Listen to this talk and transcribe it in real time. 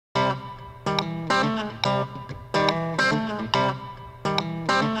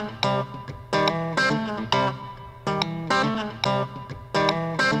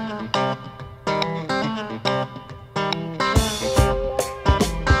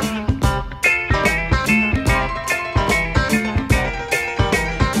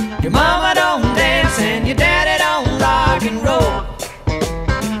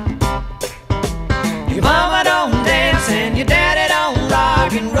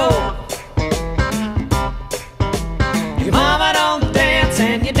roll. Your mama don't dance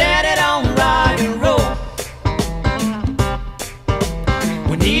and your daddy don't rock and roll.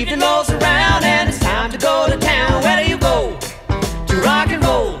 When the evening rolls around and it's time to go to town, where do you go? To rock and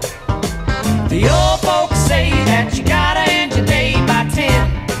roll. The old folks say that you gotta end your day by 10.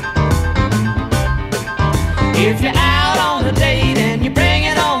 If you're out on a date and you bring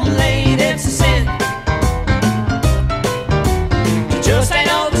it home late, it's a sin. You just ain't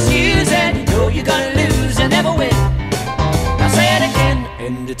no excuse and you know you're gonna lose and never win. I'll say it again,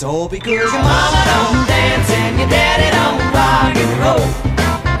 and it's all because your mama don't dance and your daddy don't rock and roll.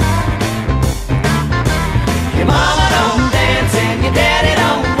 Your mama don't dance and your daddy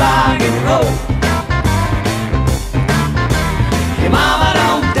don't rock and roll. Your mama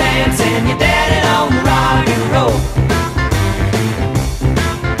don't dance and your daddy don't rock and roll.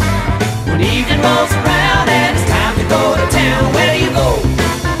 When evening rolls around and it's time to go to town, where do you go?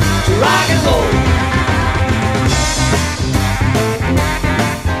 To rock and roll.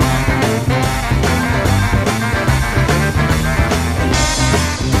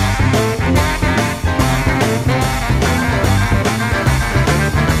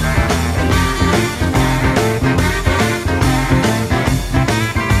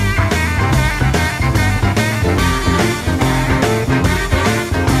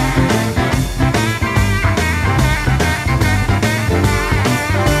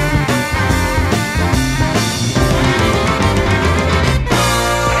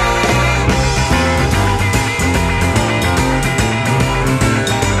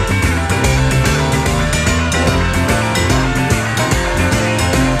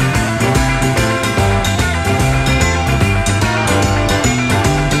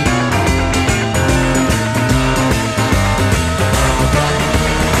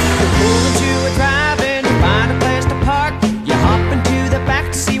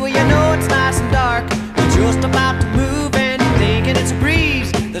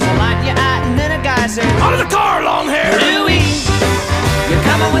 Out of the car, long hair! Louie, you're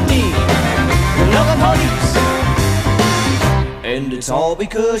coming with me. You're looking police. And it's all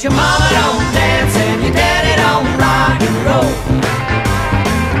because your mama don't dance and your daddy don't rock and roll.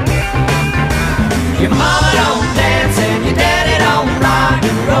 Your mama don't dance and your daddy don't rock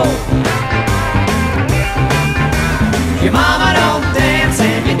and roll. Your mama don't dance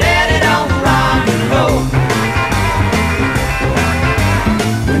and your daddy don't rock and roll.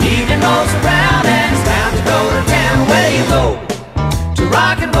 When evening rolls around and it's time to go to town, where do you go? To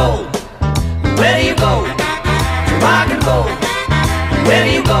rock and roll. Where do you go? To rock and roll. Where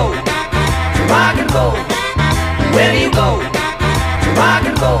do you go? To rock and roll. Where do you go? To rock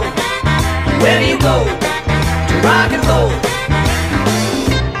and roll. Where do you go? To rock and roll.